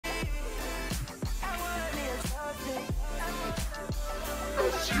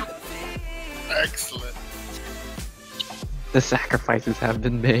The sacrifices have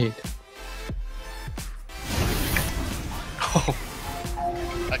been made. Oh.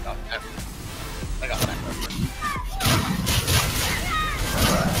 I got that. I got that.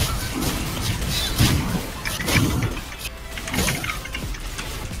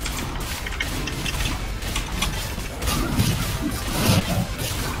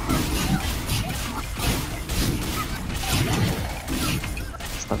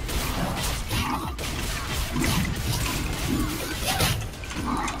 Stop.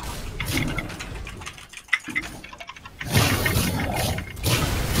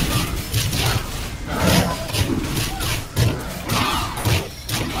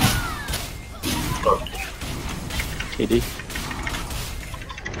 KD.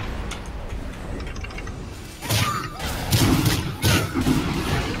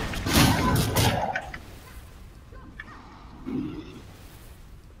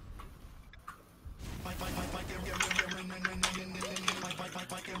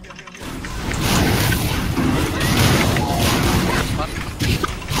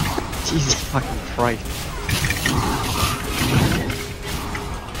 Jesus fucking Christ.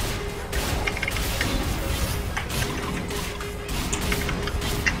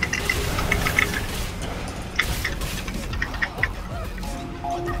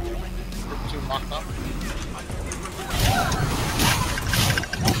 Two knocked up.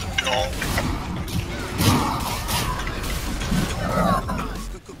 No.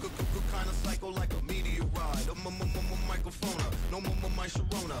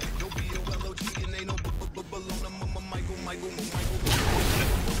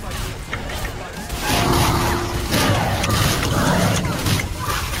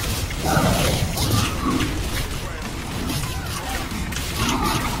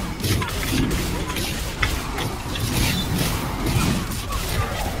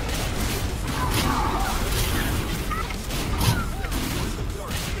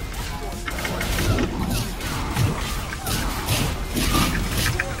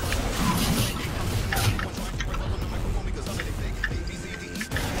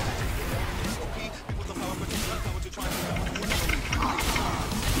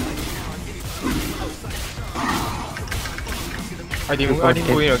 I didn't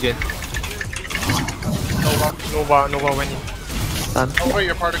go in again. Nova went in. Stun. Oh wait,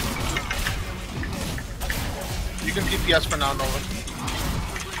 you're part of. You can DPS for now, Nova.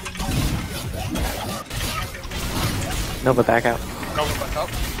 Nova back out. Nova back up.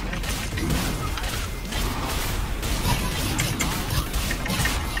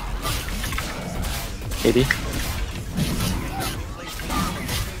 KD.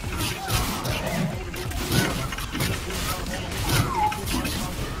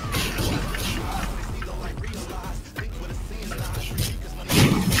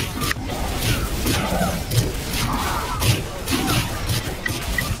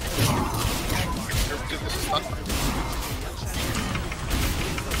 This is fun.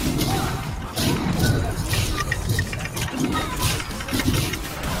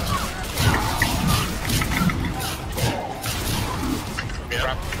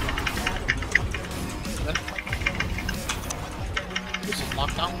 Yeah. This is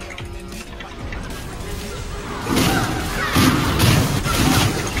lockdown.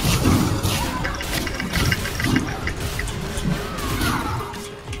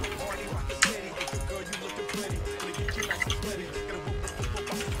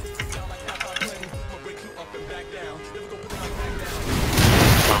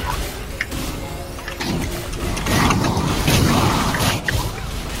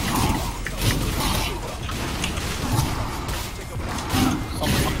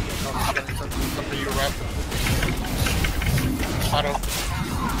 Something you rep. Auto.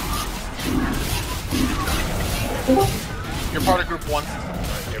 You're part of group 1.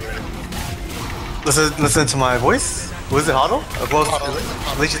 Listen to my voice. Was it Huddle? Well, Huddle.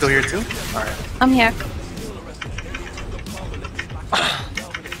 Leech is still here too. All right. I'm here.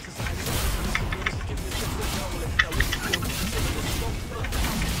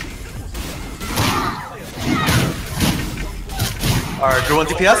 Alright, group 1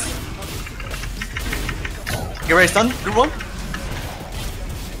 DPS. Get ready, stun. Group 1.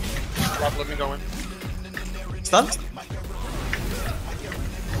 Rob, let me go in. Stun.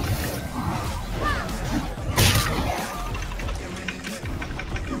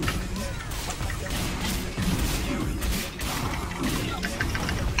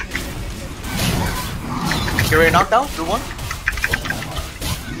 Get ready, knockdown. Group 1.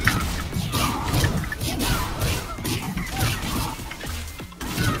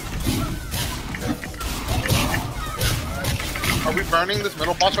 Are we burning this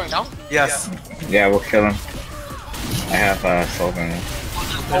middle boss right now? Yes. Yeah, we'll kill him. I have soul burn.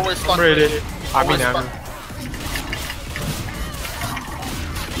 Always stun. Ready. I mean, Always stun.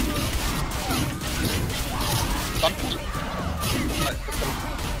 Stun. Alright, let's go.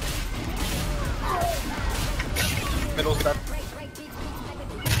 Middle step.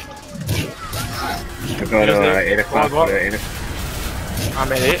 We go to 8 o'clock. Go. Go to 8 o'clock.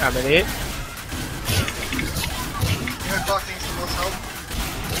 I'm at 8. I'm at 8.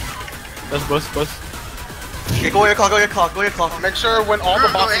 Let's bust. Okay, go your clock, go your clock, go your clock. Make sure when all the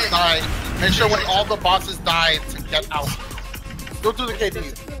bosses die. Make sure when all the bosses die to get out. Go to the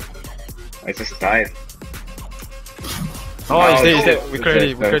KD. I just died. Oh, he's dead. We cleared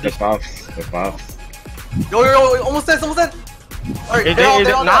The it. buffs. The buffs. Yo, almost dead, almost dead. Alright, Hey,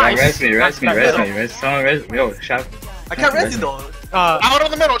 they're all nice. Res me. Nice. Someone res. Yo, shout. I can't rest you though. Out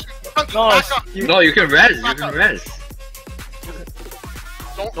of the middle. No, Back up. No, you can res. You can res.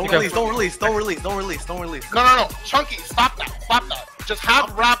 Don't release. No. Chunky, stop that. Just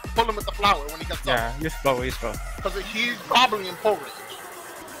have Rap pull him with the flower when he gets up. Yeah, use flow. Because he's probably in pull range.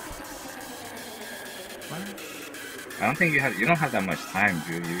 I don't think you don't have that much time,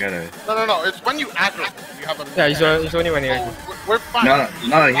 dude. You gotta. No. It's when you aggro him. You have a. Yeah, he's only one here. Oh, we're fine.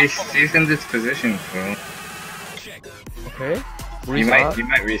 No. He's in this position, bro. Okay. He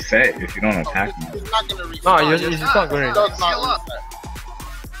might reset if you don't attack him. He's not gonna reset. No, he's not going He to. does not reset.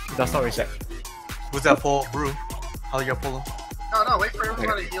 That's not reset. Who's that pull? Brew. How you pull him? No, wait for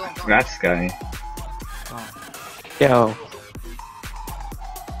everybody to heal him. That guy. Yo.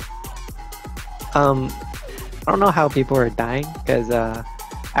 I don't know how people are dying, because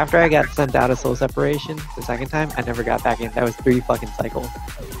after I got sent out of soul separation the second time, I never got back in. That was 3 fucking cycles.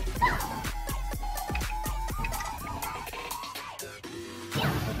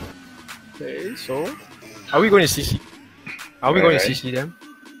 Okay, so are we going to CC? Are we going to CC them?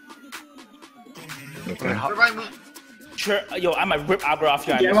 Okay. Sure, yo, I might rip aggro off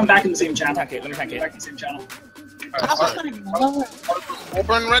you. Yeah, I'm back in the same channel. Let me tank it. Back in the same channel. Are the soul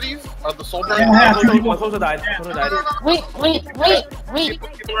burn ready? Are the soul burn Yeah. ready? Closer died. Wait.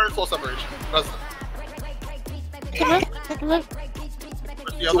 People are in soul separation. That's Come on. the Soul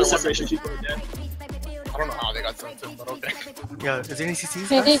other one. separation, people are dead. I don't know how they got sent in, but okay. Yeah, is there any CCs?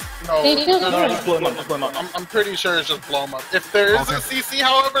 They guys? No, No, just blow him up. I'm pretty sure it's just blow him up. If there is a CC,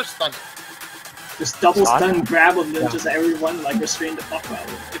 however, stun it. Just double stun, grab them, then just everyone like restrain the fuck out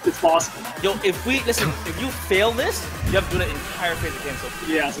of it, if it's possible. Yo, if you fail this, you have to do the entire phase again. So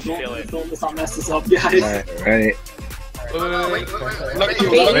Yeah, so fail it. don't let's not mess this up, guys. Alright, ready? Let them heal Wait.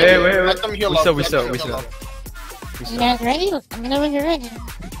 Let them heal up. We Let them still. heal up. You guys ready? Let me know when you're ready.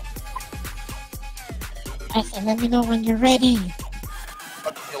 I said, let me know when you're ready.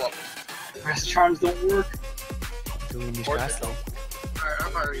 Let them heal up. Rest charms don't work. Alright,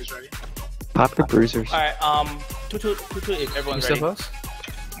 I'm already ready. Pop the bruisers. Alright, two, if everyone's You ready. still close?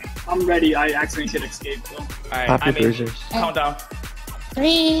 I'm ready. I accidentally hit escape though. Alright, Pop the I'm in. bruisers. Countdown.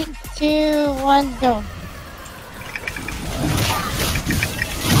 3, 2, 1, go.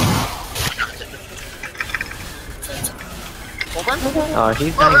 Soul burn? Oh,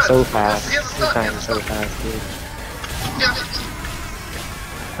 he's dying so fast. He's dying so fast, dude.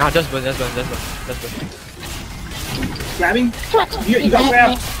 Nah, just burn. Grabbing? You got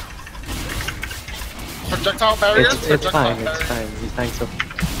grab. Projectile barriers? It's Projectile fine, it's barriers. fine. He's dying so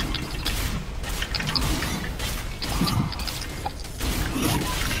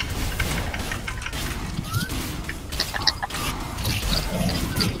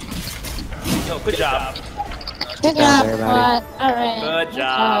Yo, good job. Good job, job, everybody. squad. Alright. Good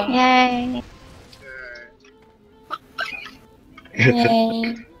job. Yay.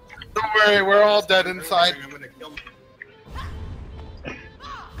 Yay. Don't worry, we're all dead inside.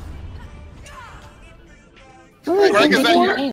 Ooh, Greg, is that you?